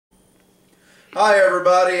Hi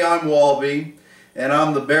everybody, I'm wallbie, and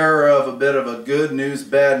I'm the bearer of a bit of a good news,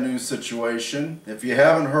 bad news situation. If you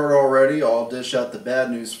haven't heard already, I'll dish out the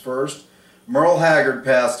bad news first. Merle Haggard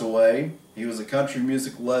passed away. He was a country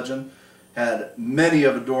music legend, had many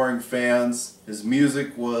of adoring fans. His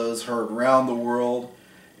music was heard around the world,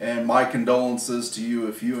 and my condolences to you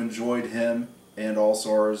if you enjoyed him and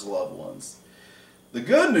also his loved ones. The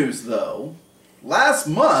good news though, last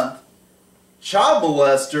month, child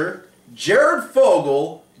molester Jared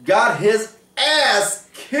Fogle got his ass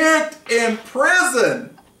kicked in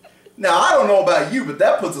prison. Now, I don't know about you, but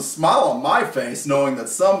that puts a smile on my face knowing that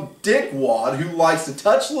some dickwad who likes to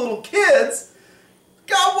touch little kids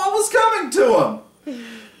got what was coming to him.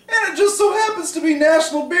 And it just so happens to be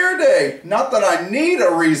National Beer Day. Not that I need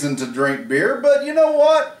a reason to drink beer, but you know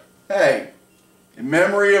what? Hey, in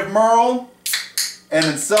memory of Merle and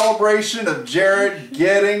in celebration of Jared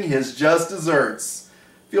getting his just desserts,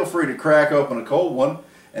 feel free to crack open a cold one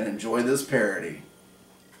and enjoy this parody.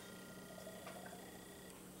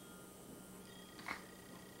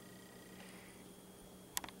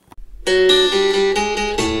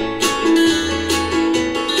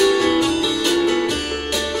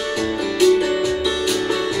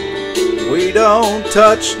 We don't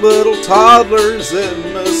touch little toddlers in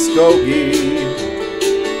Muskogee.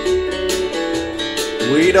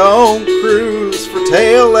 We don't cruise for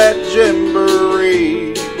tail at Jamboree.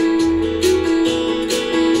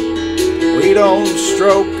 We don't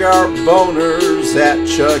stroke our boners at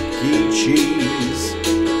Chuck E. Cheese.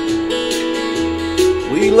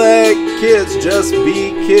 We let kids just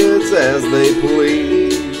be kids as they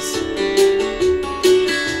please.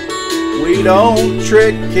 We don't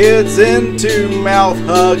trick kids into mouth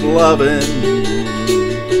hug loving.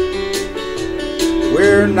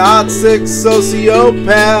 We're not sick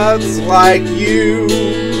sociopaths like you.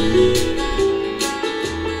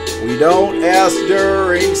 We don't ask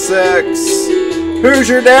during sex, who's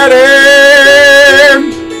your daddy?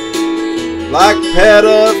 Like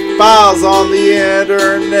pedophiles on the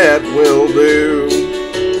internet will do.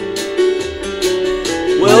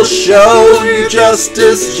 We'll show you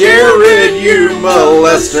justice, Jared, you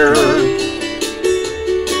molester.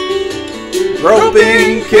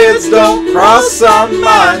 Groping kids don't cross our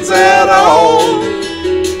minds at all.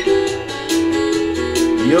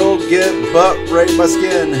 You'll get butt raped by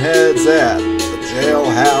skinheads at the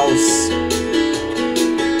jailhouse.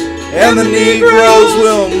 And the Negroes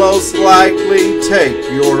will most likely take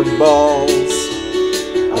your balls.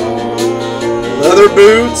 Leather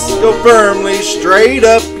boots go firmly straight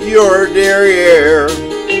up your derriere.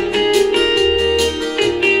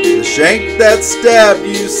 The shank that stabbed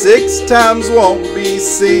you 6 times won't be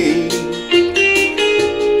seen.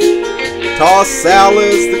 Tossed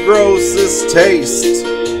salad's the grossest taste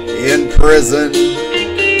in prison.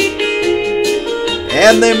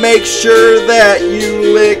 And they make sure that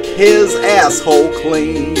you lick his asshole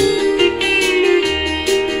clean.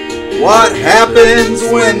 What happens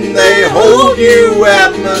when they hold you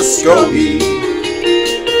at Muskogee?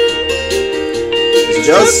 It's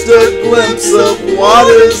just a glimpse of what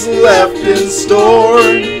is left in store.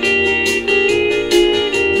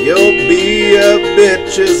 You'll be a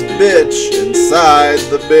bitch's bitch inside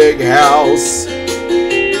the big house.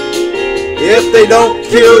 If they don't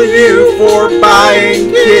kill you for buying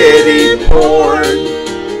kiddie porn.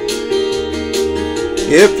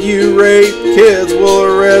 If you rape kids, we'll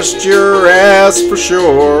arrest your ass for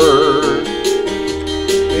sure.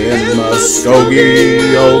 In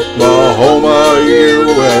Muskogee, Oklahoma,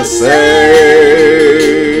 USA.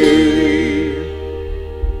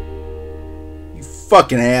 You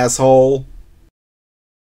fucking asshole.